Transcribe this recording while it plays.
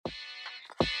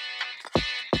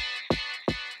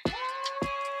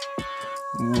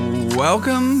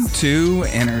Welcome to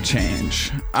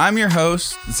Interchange. I'm your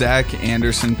host, Zach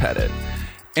Anderson Pettit.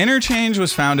 Interchange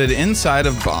was founded inside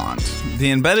of Bond,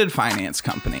 the embedded finance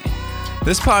company.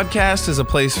 This podcast is a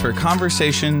place for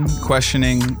conversation,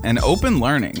 questioning, and open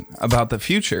learning about the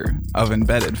future of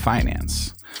embedded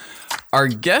finance. Our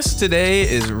guest today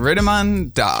is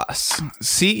Ridhiman Das,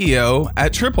 CEO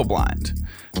at TripleBlind.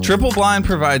 TripleBlind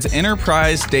provides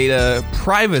enterprise data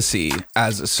privacy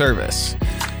as a service.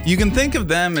 You can think of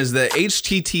them as the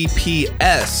HTTPS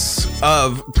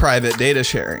of private data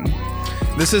sharing.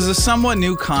 This is a somewhat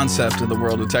new concept in the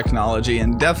world of technology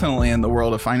and definitely in the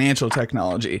world of financial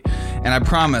technology, and I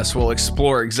promise we'll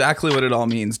explore exactly what it all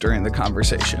means during the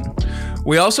conversation.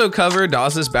 We also cover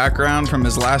Das's background from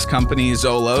his last company,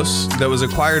 Zolos, that was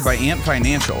acquired by Ant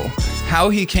Financial, how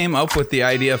he came up with the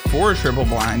idea for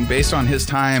TripleBlind based on his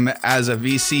time as a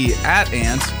VC at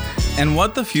Ant, and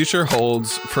what the future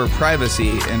holds for privacy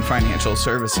in financial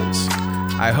services.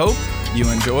 I hope you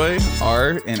enjoy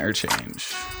our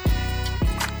interchange.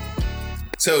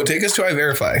 So take us to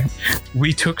iVerify.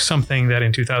 We took something that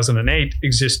in 2008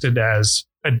 existed as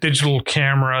a digital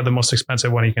camera, the most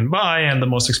expensive one you can buy, and the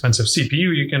most expensive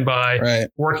CPU you can buy, right,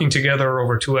 working together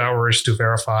over 2 hours to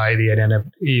verify the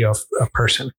identity of a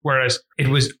person. Whereas it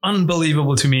was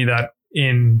unbelievable to me that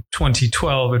in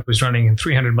 2012, it was running in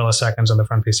 300 milliseconds on the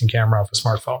front-facing camera of a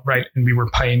smartphone, right? And we were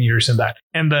pioneers in that.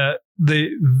 And the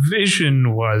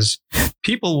vision was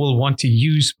people will want to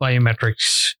use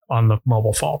biometrics on the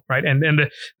mobile phone, right? And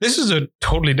this is a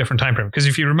totally different time frame, because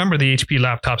if you remember the HP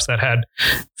laptops that had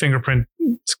fingerprint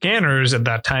scanners at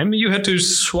that time, you had to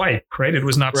swipe, right? It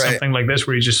was not something like this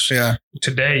where you just,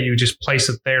 today you just place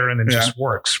it there and it just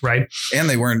works, right? And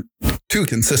they weren't too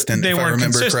consistent. They weren't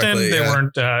consistent. Correctly. They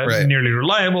weren't nearly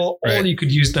reliable. Right. All you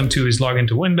could use them to is log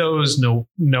into Windows. No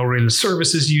real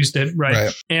services used it,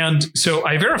 right? And so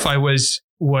iVerify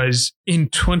was in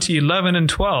 2011 and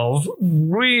 12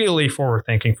 really forward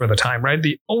thinking for the time, right?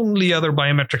 The only other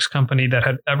biometrics company that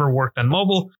had ever worked on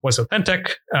mobile was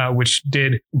Authentic, which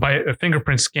did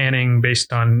fingerprint scanning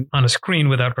based on a screen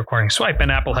without requiring swipe,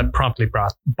 and Apple had promptly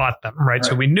bought them, right?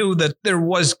 So we knew that there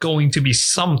was going to be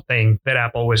something that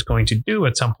Apple was going to do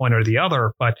at some point or the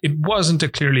other, but it wasn't a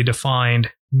clearly defined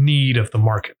need of the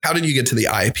market. How did you get to the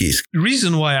eye piece? The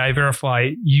reason why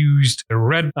iVerify used the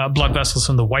red blood vessels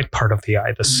in the white part of the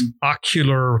eye, this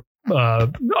ocular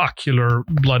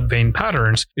blood vein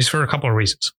patterns, is for a couple of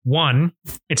reasons. One,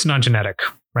 it's non-genetic,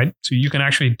 right? So you can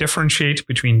actually differentiate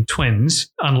between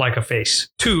twins, unlike a face.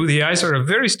 Two, the eyes are a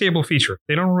very stable feature.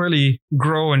 They don't really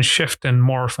grow and shift and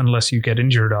morph unless you get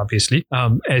injured, obviously,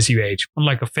 as you age.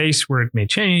 Unlike a face where it may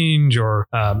change or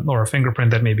a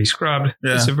fingerprint that may be scrubbed,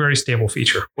 it's a very stable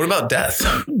feature. What about death?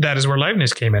 That is where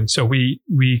liveness came in. So we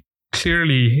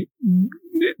clearly,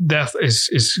 death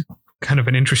is kind of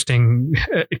an interesting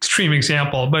extreme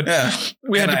example, but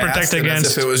we had to protect against.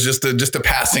 As if it was just a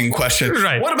passing question,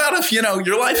 right? What about if your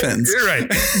life ends? Right,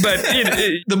 but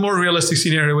the more realistic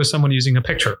scenario was someone using a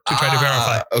picture to try to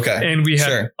verify. Okay, and we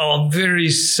had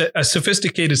a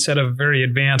sophisticated set of very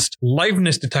advanced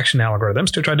liveness detection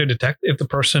algorithms to try to detect if the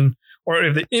person or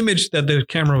if the image that the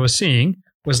camera was seeing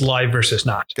was live versus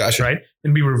not. Gotcha. Right,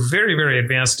 and we were very, very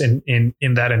advanced in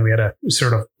that, and we had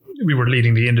we were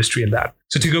leading the industry in that.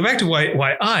 So to go back to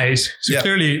why eyes, so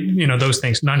clearly, those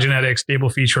things, non-genetic, stable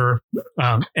feature,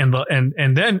 and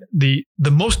then the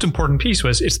most important piece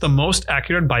was it's the most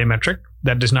accurate biometric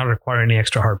that does not require any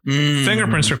extra hardware.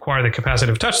 Fingerprints require the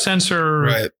capacitive touch sensor.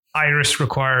 Right. Iris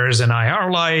requires an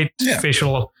IR light.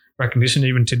 Facial recognition,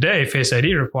 even today, Face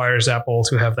ID requires Apple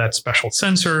to have that special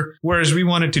sensor, whereas we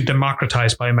wanted to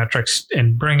democratize biometrics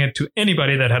and bring it to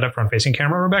anybody that had a front-facing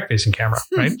camera or a back-facing camera,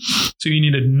 right? So you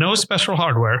needed no special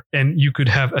hardware, and you could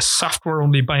have a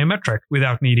software-only biometric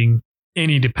without needing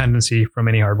any dependency from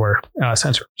any hardware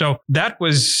sensor. So that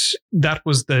was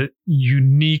the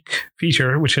unique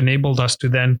feature which enabled us to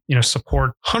then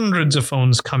support hundreds of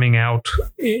phones coming out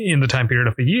in the time period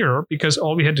of a year, because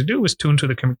all we had to do was tune to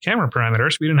the camera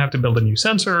parameters. We didn't have to build a new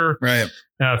sensor, right?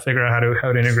 Figure out how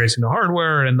it integrates into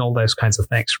hardware and all those kinds of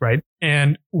things, right?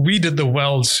 And we did the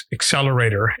Wells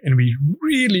Accelerator, and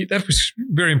that was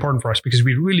very important for us because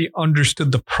we really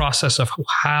understood the process of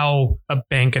how a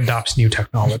bank adopts new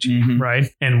technology,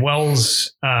 right? And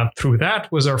Wells, through that,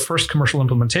 was our first commercial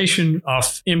implementation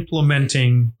of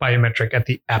implementing biometric at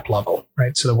the app level,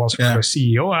 right? So the Wells Fargo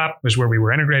CEO app was where we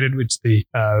were integrated, which is the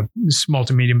small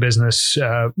to medium business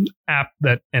app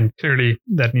and clearly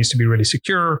that needs to be really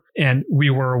secure. And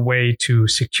we were a way to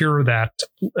secure that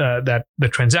the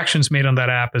transactions made on that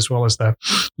app, as well as the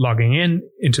logging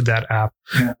into that app,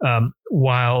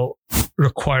 while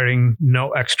requiring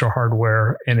no extra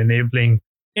hardware and enabling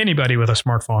anybody with a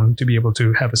smartphone to be able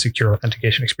to have a secure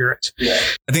authentication experience.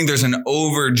 I think there's an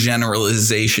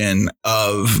overgeneralization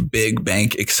of big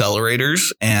bank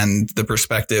accelerators and the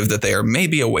perspective that they are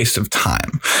maybe a waste of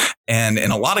time. And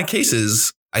in a lot of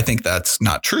cases, I think that's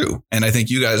not true. And I think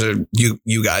you guys in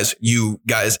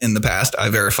the past,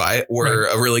 iVerify, were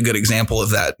a really good example of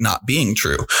that not being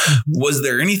true. Was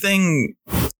there anything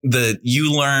that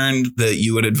you learned that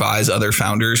you would advise other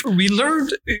founders? We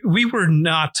learned we were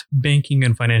not banking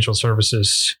and financial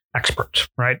services experts,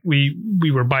 right? We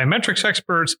were biometrics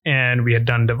experts, and we had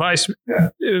done device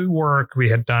work. We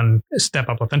had done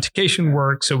step-up authentication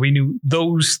work. So we knew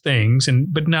those things,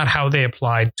 but not how they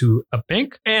applied to a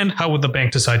bank and how would the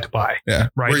bank decide to buy. Yeah.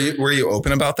 Right. Were you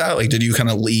open about that? Like, did you kind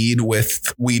of lead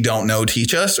with, we don't know,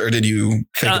 teach us, or did you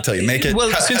fake it till you make it?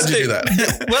 Well, how did you do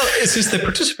that? Well, since they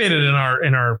participated in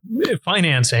our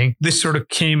financing, this sort of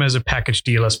came as a package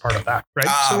deal as part of that, right?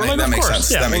 So we're like, that makes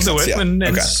sense. Yeah, we'll do it and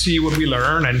okay. see what we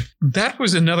learn. And that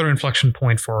was another inflection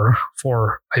point for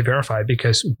iVerify,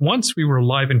 because once we were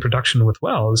live in production with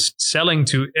Wells, selling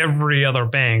to every other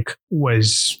bank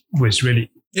was really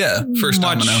first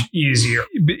much domino. easier.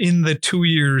 In the 2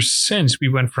 years since, we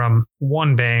went from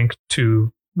one bank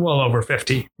to well over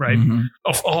 50, right?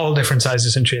 Of all different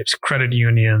sizes and shapes, credit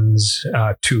unions,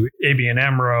 to ABN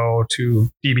AMRO, to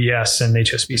DBS and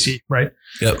HSBC, right?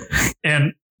 Yep.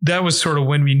 And that was sort of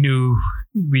when we knew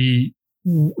we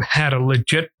had a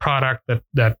legit product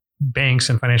that banks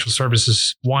and financial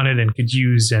services wanted and could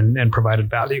use and provided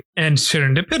value. And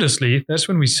serendipitously, that's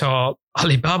when we saw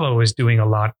Alibaba was doing a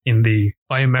lot in the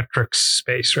biometrics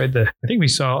space, right? I think we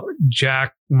saw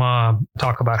Jack Ma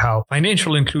talk about how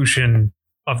financial inclusion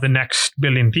of the next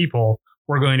billion people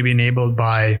were going to be enabled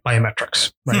by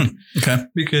biometrics, right? Okay.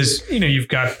 Because, you've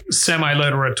got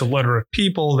semi-literate to literate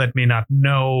people that may not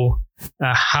know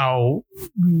how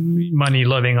money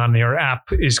living on your app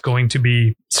is going to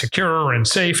be secure and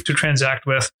safe to transact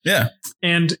with. Yeah.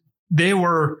 And they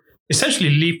were essentially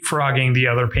leapfrogging the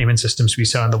other payment systems we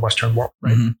saw in the Western world,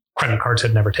 right? Credit cards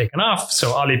had never taken off.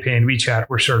 So Alipay and WeChat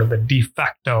were sort of the de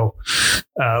facto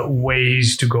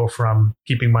ways to go from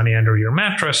keeping money under your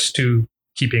mattress to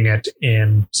keeping it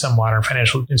in some modern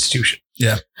financial institution.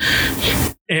 Yeah.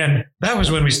 And that was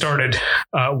when we started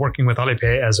working with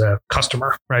Alipay as a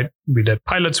customer, right? We did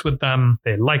pilots with them.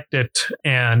 They liked it.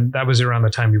 And that was around the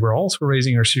time we were also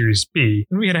raising our Series B.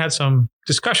 And we had some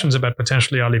discussions about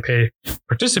potentially Alipay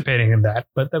participating in that.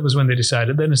 But that was when they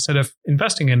decided that instead of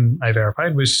investing in iVerify,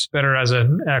 it was better as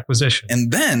an acquisition.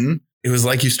 And then it was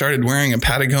like you started wearing a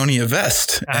Patagonia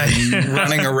vest and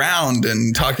running around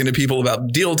and talking to people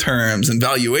about deal terms and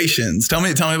valuations. Tell me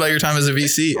about your time as a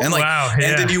VC. And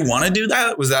and did you want to do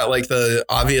that? Was that like the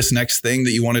obvious next thing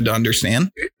that you wanted to understand?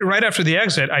 Right after the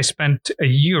exit, I spent a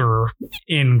year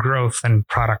in growth and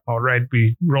product mode, right?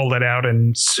 We rolled it out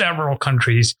in several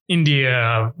countries: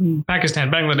 India,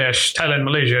 Pakistan, Bangladesh, Thailand,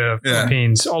 Malaysia,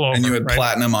 Philippines, all over. And you had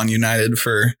platinum on United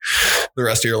for the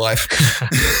rest of your life.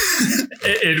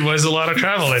 It was a lot of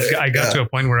travel. I got to a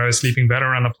point where I was sleeping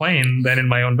better on a plane than in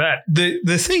my own bed.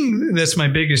 The thing that's my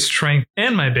biggest strength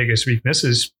and my biggest weakness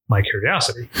is my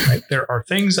curiosity. Right? There are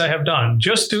things I have done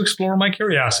just to explore my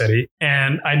curiosity,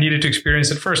 and I needed to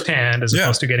experience it firsthand as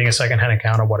opposed to getting a secondhand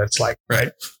account of what it's like.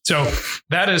 Right. So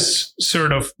that is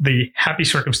sort of the happy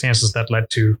circumstances that led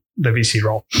to the VC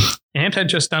role. Ant had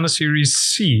just done a Series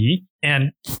C,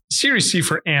 and Series C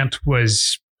for Ant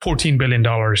was $14 billion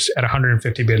at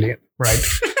 $150 billion. Right.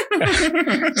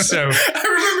 So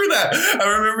I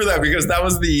remember that because that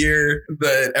was the year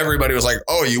that everybody was like,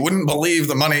 oh, you wouldn't believe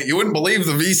the money. You wouldn't believe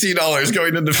the VC dollars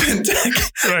going into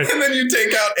fintech. Right. And then you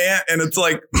take out Ant and it's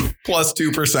like plus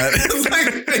 2%. It's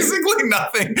like basically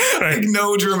nothing. Right. Like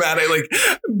no dramatic, like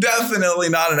definitely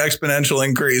not an exponential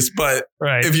increase. But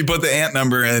if you put the Ant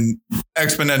number in,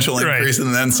 exponential increase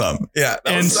and then some. Yeah.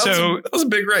 That was a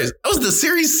big raise. That was the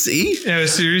Series C? Yeah, it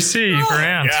was Series C for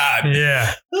Ant. God.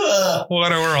 Yeah.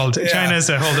 What a world. Yeah. China is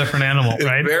a whole different animal,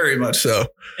 right? Very much so.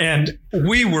 And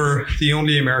we were the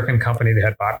only American company that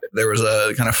had bought it. There was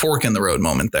a kind of fork in the road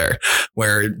moment there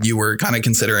where you were kind of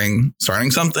considering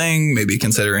starting something, maybe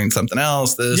considering something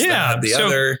else, that, the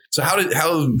other. So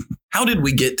how did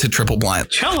we get to Triple Blind?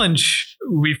 Challenge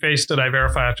we faced at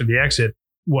iVerify after the exit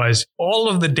was all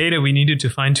of the data we needed to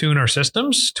fine tune our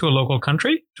systems to a local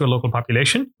country, to a local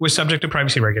population, was subject to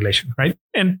privacy regulation, right?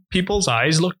 And people's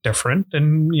eyes look different.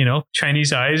 And,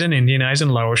 Chinese eyes and Indian eyes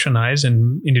and Laotian eyes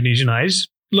and Indonesian eyes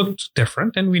looked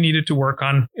different. And we needed to work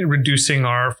on reducing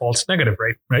our false negative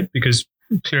rate, right? Because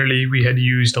clearly we had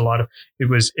used it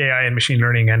was AI and machine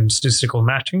learning and statistical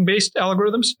matching based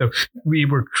algorithms. So we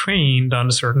were trained on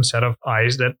a certain set of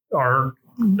eyes that are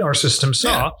our system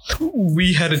saw.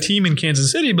 We had a team in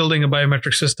Kansas City building a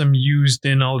biometric system used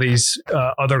in all these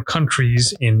other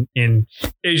countries in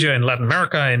Asia and Latin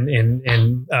America and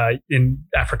in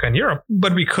Africa and Europe,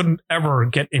 but we couldn't ever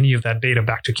get any of that data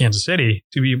back to Kansas City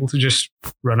to be able to just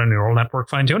run a neural network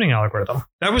fine-tuning algorithm.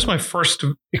 That was my first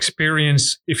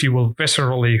experience, if you will,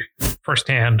 viscerally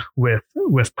firsthand with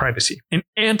privacy. And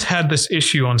Ant had this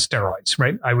issue on steroids,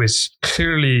 right? I was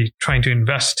clearly trying to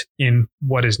invest in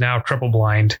what is now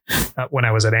TripleBlind when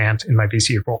I was at Ant in my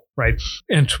VC role, right?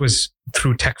 Ant was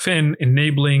through TechFin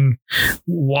enabling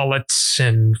wallets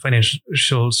and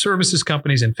financial services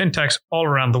companies and fintechs all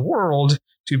around the world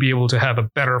to be able to have a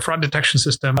better fraud detection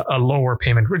system, a lower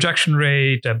payment rejection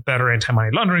rate, a better anti-money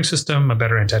laundering system, a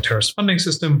better anti-terrorist funding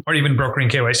system, or even brokering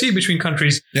KYC between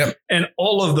countries. Yep. And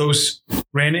all of those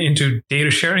ran into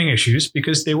data sharing issues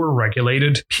because they were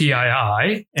regulated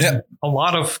PII. And a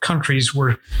lot of countries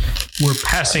were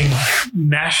passing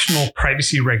national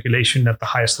privacy regulation at the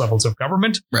highest levels of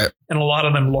government. Right. And a lot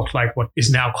of them looked like what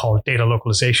is now called data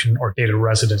localization or data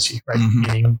residency, right?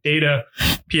 Meaning data,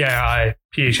 PII,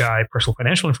 PHI, personal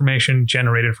financial information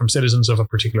generated from citizens of a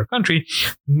particular country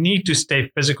need to stay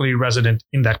physically resident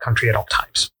in that country at all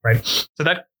times, right? So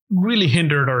that really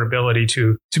hindered our ability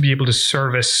to be able to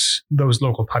service those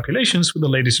local populations with the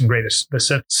latest and greatest.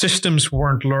 The systems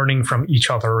weren't learning from each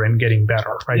other and getting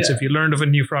better, right? Yeah. So if you learned of a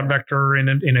new fraud vector in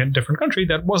a different country,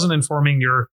 that wasn't informing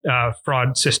your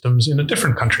fraud systems in a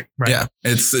different country, right? Yeah,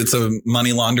 it's a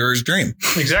money launderer's dream.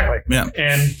 Exactly. Yeah.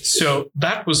 And so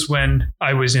that was when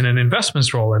I was in an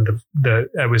investments role, and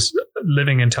I was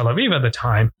living in Tel Aviv at the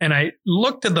time, and I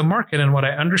looked at the market, and what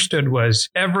I understood was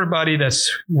everybody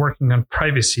that's working on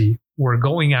privacy were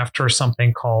going after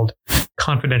something called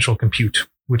confidential compute,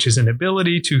 which is an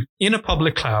ability to, in a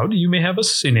public cloud, you may have a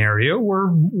scenario where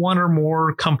one or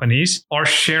more companies are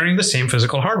sharing the same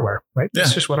physical hardware, right? Yeah.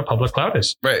 That's just what a public cloud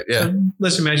is. Right. Yeah. So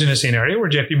let's imagine a scenario where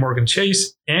JP Morgan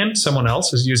Chase and someone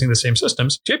else is using the same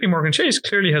systems. JP Morgan Chase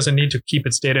clearly has a need to keep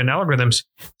its data and algorithms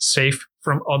safe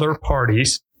from other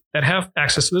parties that have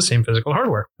access to the same physical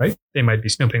hardware, right? They might be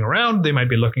snooping around. They might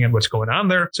be looking at what's going on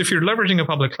there. So if you're leveraging a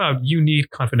public cloud, you need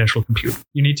confidential compute.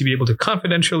 You need to be able to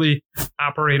confidentially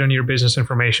operate on your business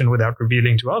information without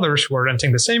revealing to others who are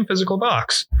renting the same physical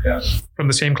box from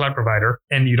the same cloud provider,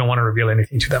 and you don't want to reveal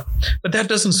anything to them. But that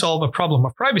doesn't solve a problem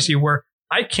of privacy where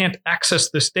I can't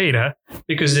access this data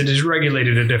because it is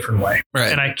regulated a different way.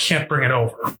 Right. And I can't bring it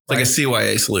over. It's like a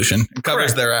CYA solution. It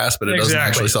covers their ass, but it doesn't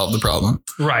actually solve the problem.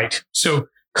 Right. So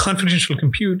confidential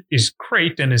compute is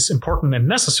great and is important and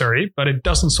necessary, but it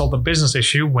doesn't solve the business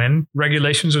issue when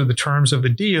regulations or the terms of the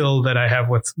deal that I have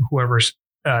with whoever's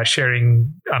I'm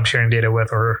sharing data with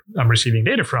or I'm receiving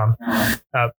data from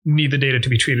need the data to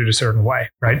be treated a certain way,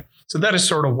 right? So that is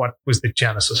sort of what was the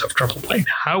genesis of TripleBlind.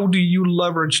 How do you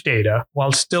leverage data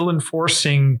while still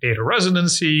enforcing data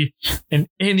residency and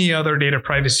any other data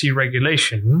privacy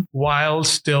regulation while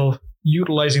still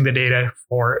utilizing the data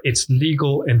for its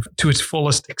legal and to its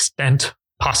fullest extent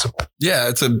possible? Yeah,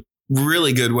 it's a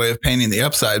really good way of painting the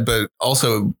upside, but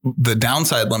also the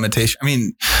downside limitation. I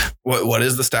mean, what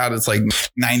is the stat? It's like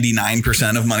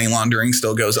 99% of money laundering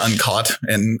still goes uncaught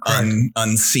and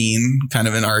unseen kind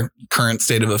of in our current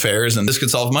state of affairs. And this could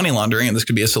solve money laundering and this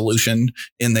could be a solution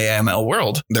in the AML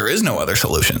world. There is no other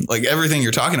solution. Like everything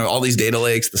you're talking about, all these data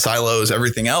lakes, the silos,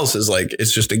 everything else is like,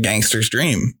 it's just a gangster's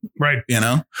dream. Right. You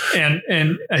know?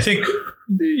 And I think,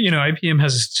 IBM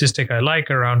has a statistic I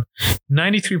like around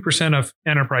 93% of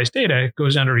enterprise data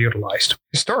goes underutilized.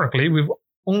 Historically, we've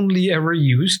only ever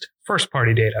used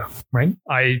first-party data, right?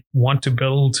 I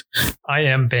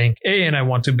am Bank A and I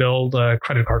want to build a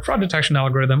credit card fraud detection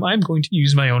algorithm. I'm going to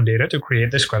use my own data to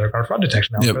create this credit card fraud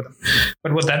detection algorithm.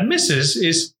 But what that misses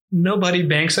is nobody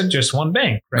banks at just one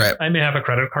bank, right? I may have a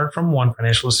credit card from one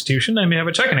financial institution. I may have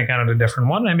a checking account at a different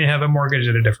one. I may have a mortgage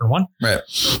at a different one. Right.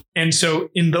 And so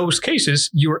in those cases,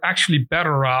 you're actually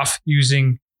better off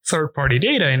using third-party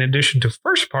data in addition to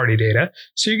first-party data.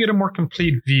 So you get a more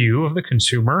complete view of the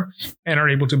consumer and are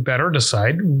able to better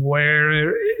decide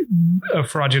where a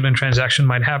fraudulent transaction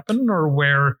might happen or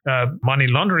where a money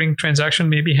laundering transaction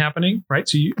may be happening, right?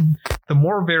 So the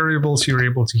more variables you're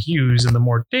able to use and the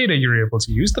more data you're able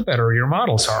to use, the better your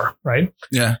models are, right?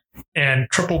 Yeah. And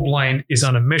TripleBlind is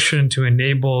on a mission to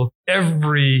enable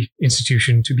every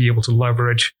institution to be able to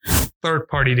leverage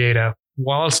third-party data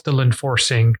while still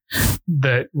enforcing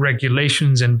the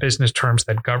regulations and business terms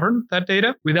that govern that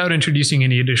data without introducing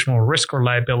any additional risk or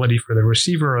liability for the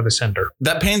receiver or the sender.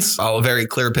 That paints a very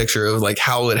clear picture of like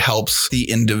how it helps the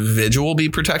individual be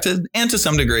protected, and to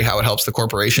some degree how it helps the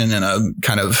corporation in a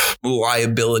kind of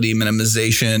liability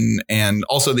minimization, and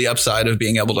also the upside of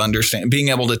being able to understand, being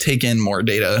able to take in more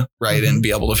data, right? And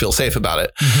be able to feel safe about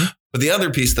it. But the other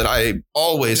piece that I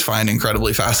always find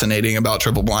incredibly fascinating about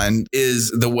Triple Blind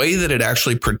is the way that it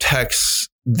actually protects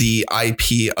the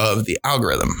IP of the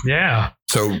algorithm. Yeah.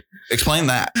 So explain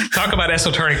that. Talk about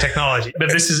esoteric technology,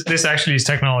 but this actually is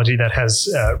technology that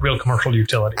has real commercial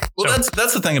utility. Well,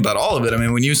 that's the thing about all of it. I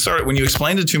mean, when you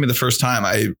explained it to me the first time,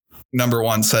 I number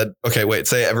one said, okay, wait,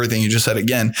 say everything you just said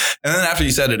again. And then after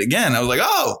you said it again, I was like,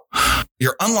 oh,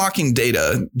 you're unlocking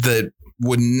data that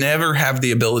would never have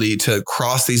the ability to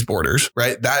cross these borders,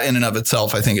 right? That in and of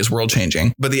itself, I think is world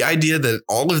changing. But the idea that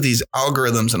all of these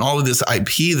algorithms and all of this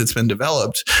IP that's been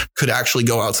developed could actually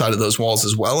go outside of those walls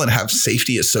as well and have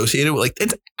safety associated with, like,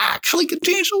 it actually could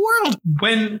change the world.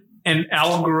 When an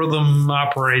algorithm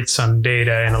operates on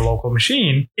data in a local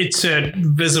machine, it's a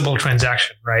visible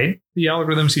transaction, right? The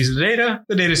algorithm sees the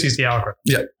data sees the algorithm.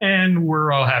 Yeah. And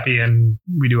we're all happy and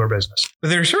we do our business. But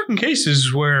there are certain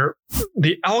cases where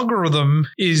the algorithm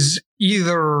is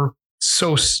either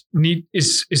so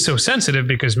sensitive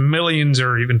because millions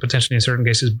or even potentially in certain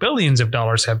cases billions of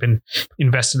dollars have been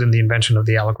invested in the invention of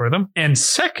the algorithm. And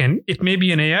second, it may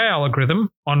be an AI algorithm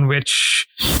on which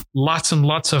lots and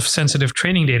lots of sensitive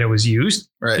training data was used.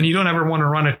 Right. And you don't ever want to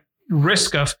run a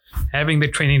risk of having the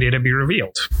training data be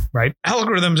revealed, right?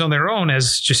 Algorithms on their own,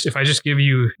 if I just give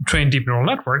you trained deep neural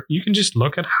network, you can just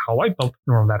look at how I built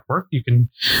the neural network. You can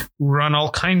run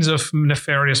all kinds of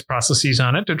nefarious processes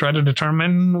on it to try to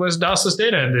determine was DOS's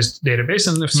data in this database.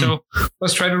 And if so,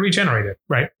 let's try to regenerate it,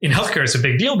 right? In healthcare, it's a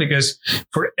big deal because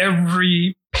for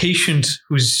every patient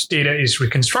whose data is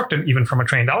reconstructed, even from a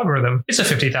trained algorithm, it's a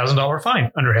 $50,000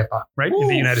 fine under HIPAA, right? In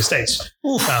the United States.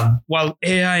 While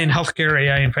AI in healthcare,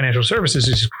 AI in financial services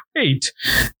is great,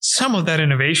 some of that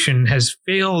innovation has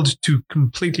failed to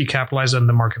completely capitalize on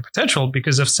the market potential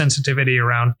because of sensitivity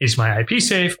around, is my IP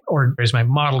safe or is my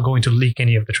model going to leak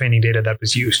any of the training data that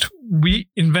was used? We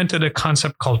invented a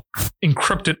concept called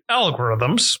encrypted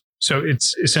algorithms. So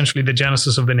it's essentially the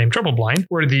genesis of the name Triple Blind,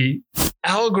 where the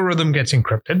algorithm gets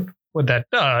encrypted. What that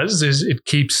does is it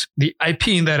keeps the IP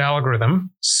in that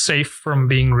algorithm safe from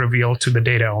being revealed to the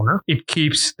data owner. It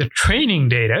keeps the training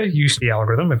data, used the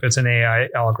algorithm, if it's an AI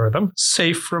algorithm,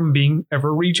 safe from being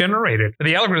ever regenerated.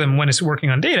 The algorithm, when it's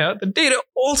working on data, the data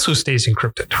also stays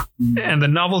encrypted. And the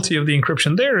novelty of the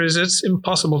encryption there is it's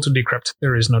impossible to decrypt.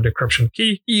 There is no decryption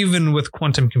key. Even with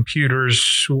quantum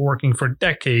computers working for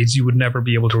decades, you would never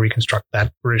be able to reconstruct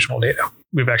that original data.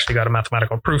 We've actually got a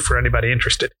mathematical proof for anybody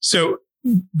interested. So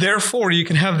therefore, you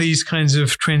can have these kinds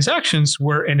of transactions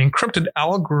where an encrypted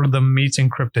algorithm meets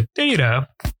encrypted data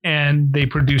and they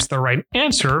produce the right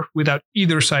answer without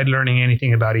either side learning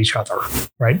anything about each other,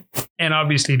 right? And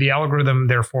obviously, the algorithm,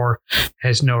 therefore,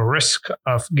 has no risk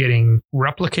of getting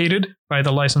replicated by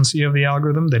the licensee of the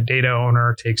algorithm. The data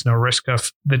owner takes no risk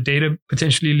of the data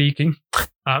potentially leaking.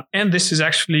 And this is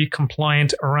actually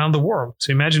compliant around the world.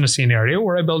 So imagine a scenario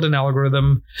where I build an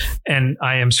algorithm and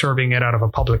I am serving it out of a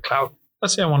public cloud.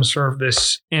 Let's say I want to serve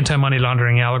this anti-money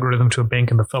laundering algorithm to a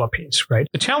bank in the Philippines, right?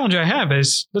 The challenge I have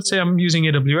is, let's say I'm using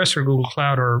AWS or Google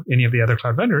Cloud or any of the other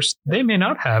cloud vendors. They may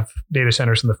not have data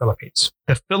centers in the Philippines.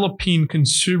 The Philippine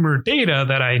consumer data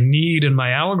that I need in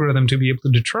my algorithm to be able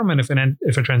to determine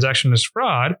if a transaction is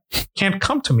fraud can't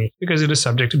come to me because it is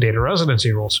subject to data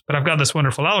residency rules. But I've got this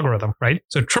wonderful algorithm, right?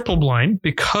 So Triple Blind,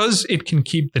 because it can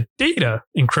keep the data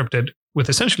encrypted with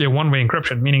essentially a one-way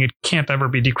encryption, meaning it can't ever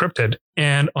be decrypted.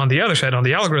 And on the other side, on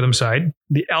the algorithm side,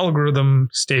 the algorithm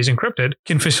stays encrypted,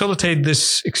 can facilitate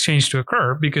this exchange to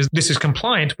occur because this is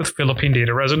compliant with Philippine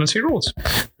data residency rules.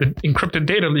 The encrypted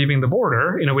data leaving the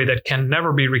border in a way that can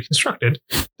never be reconstructed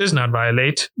does not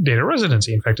violate data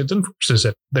residency. In fact, it enforces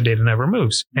it. The data never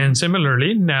moves. And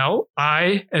similarly, now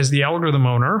I, as the algorithm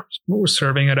owner,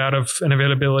 serving it out of an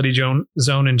availability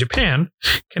zone in Japan,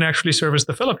 can actually service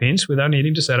the Philippines without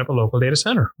needing to set up a local data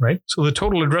center, right? So the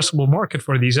total addressable market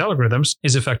for these algorithms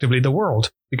is effectively the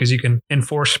world because you can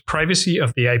enforce privacy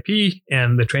of the IP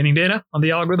and the training data on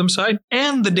the algorithm side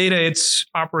and the data it's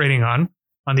operating on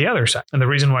the other side. And the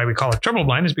reason why we call it Triple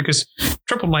Blind is because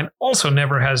Triple Blind also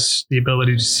never has the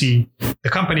ability to see the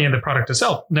company and the product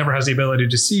itself, never has the ability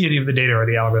to see any of the data or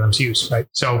the algorithms used, right?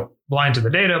 So blind to the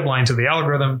data, blind to the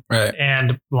algorithm, right,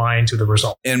 and blind to the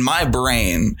result. In my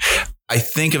brain, I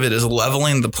think of it as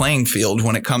leveling the playing field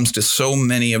when it comes to so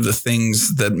many of the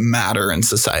things that matter in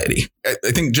society.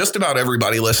 I think just about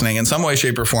everybody listening in some way,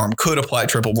 shape, or form could apply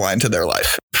Triple Blind to their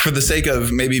life. For the sake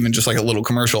of maybe even just like a little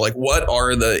commercial, like what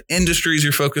are the industries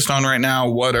you're focused on right now?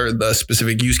 What are the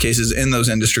specific use cases in those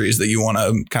industries that you want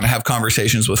to kind of have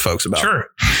conversations with folks about? Sure.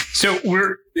 So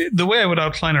the way I would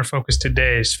outline our focus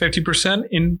today is 50%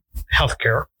 in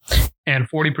healthcare and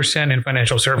 40% in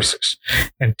financial services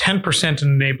and 10% in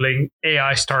enabling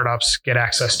AI startups get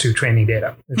access to training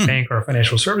data. The bank or a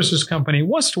financial services company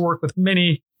wants to work with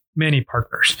many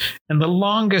partners. And the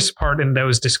longest part in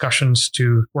those discussions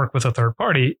to work with a third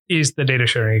party is the data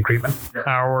sharing agreement.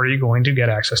 How are you going to get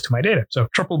access to my data? So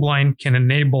Triple Blind can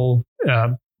enable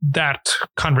that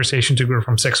conversation to grow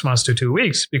from 6 months to 2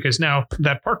 weeks, because now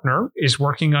that partner is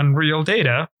working on real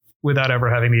data without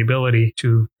ever having the ability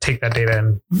to take that data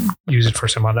and use it for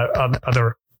some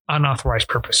other unauthorized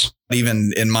purpose.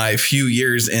 Even in my few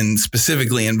years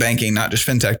specifically in banking, not just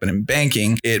fintech, but in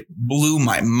banking, it blew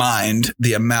my mind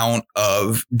the amount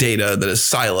of data that is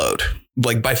siloed,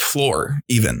 like by floor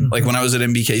even. Mm-hmm. Like when I was at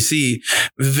MBKC,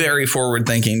 very forward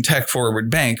thinking, tech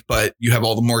forward bank, but you have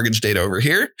all the mortgage data over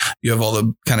here. You have all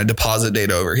the kind of deposit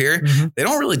data over here. Mm-hmm. They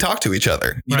don't really talk to each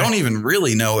other. You don't even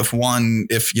really know if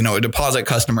a deposit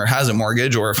customer has a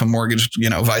mortgage or if a mortgage,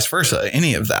 vice versa,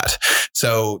 any of that.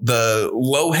 So the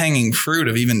low hanging fruit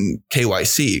of even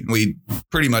KYC, we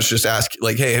pretty much just ask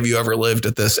like, hey, have you ever lived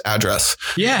at this address?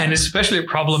 Yeah. And it's especially a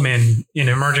problem in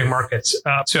emerging markets.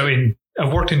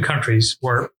 I've worked in countries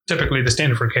where typically the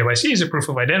standard for KYC is a proof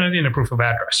of identity and a proof of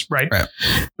address, right?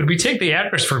 But we take the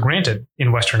address for granted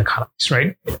in Western economies,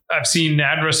 right? I've seen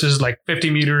addresses like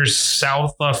 50 meters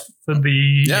south of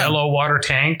the yellow water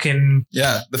tank in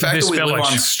the fact that we live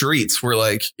on streets, we're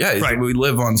like, we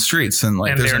live on streets and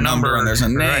like there's a number and there's a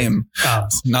name.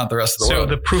 It's not the rest of the world.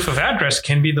 So the proof of address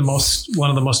can be one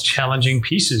of the most challenging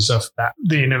pieces of that.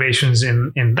 The innovations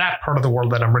in that part of the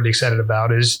world that I'm really excited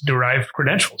about is derived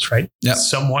credentials, right? Yeah.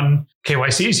 Someone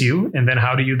KYCs you, and then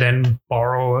how do you then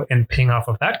borrow and ping off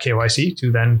of that KYC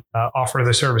to then offer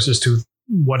the services to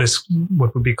what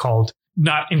would be called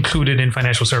not included in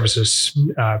financial services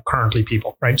currently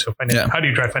people, right? So how do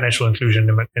you drive financial inclusion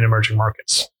in emerging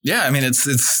markets? Yeah, I mean,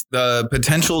 it's the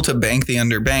potential to bank the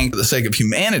underbanked for the sake of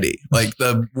humanity. Like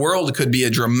the world could be a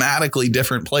dramatically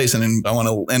different place. And I want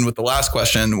to end with the last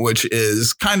question, which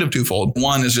is kind of twofold.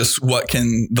 One is just what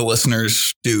can the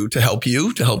listeners do to help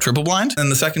Triple Blind?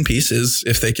 And the second piece is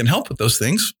if they can help with those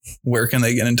things, where can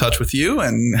they get in touch with you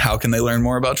and how can they learn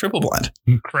more about Triple Blind?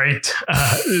 Great.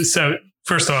 So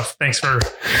first off, thanks for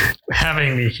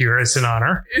having me here. It's an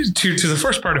honor. To the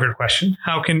first part of your question,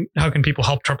 how can people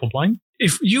help Triple Blind?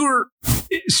 If you're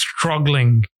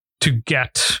struggling to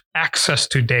get access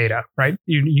to data, right?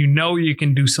 You know you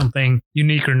can do something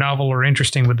unique or novel or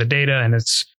interesting with the data, and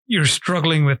you're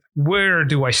struggling with where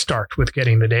do I start with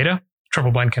getting the data?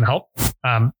 Triple Blind can help.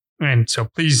 And so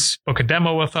please book a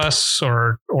demo with us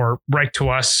or write to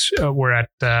us. We're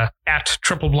at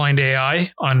Triple Blind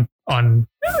AI on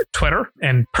Twitter.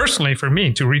 And personally for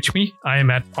me, to reach me, I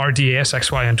am at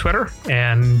RDASXY on Twitter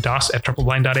and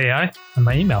das@tripleblind.ai on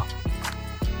my email.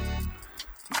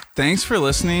 Thanks for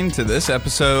listening to this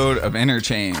episode of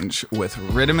Interchange with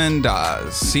Riddiman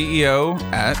Das, CEO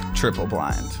at Triple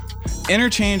Blind.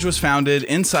 Interchange was founded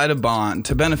inside of Bond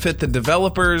to benefit the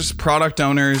developers, product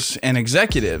owners, and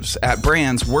executives at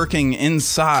brands working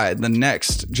inside the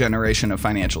next generation of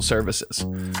financial services.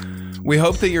 We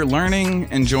hope that you're learning,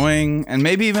 enjoying, and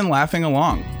maybe even laughing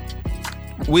along.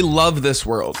 We love this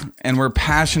world, and we're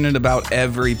passionate about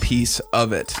every piece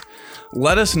of it.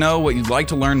 Let us know what you'd like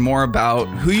to learn more about,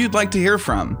 who you'd like to hear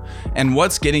from, and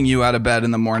what's getting you out of bed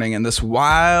in the morning in this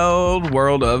wild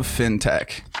world of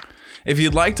fintech. If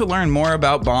you'd like to learn more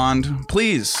about Bond,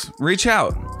 please reach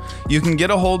out. You can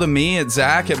get a hold of me at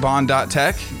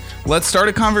zach@bond.tech. Let's start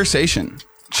a conversation.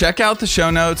 Check out the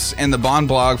show notes and the Bond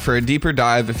blog for a deeper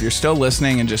dive if you're still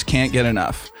listening and just can't get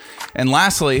enough. And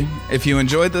lastly, if you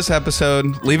enjoyed this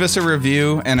episode, leave us a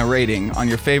review and a rating on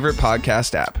your favorite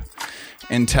podcast app.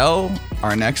 Until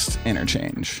our next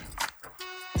Interchange.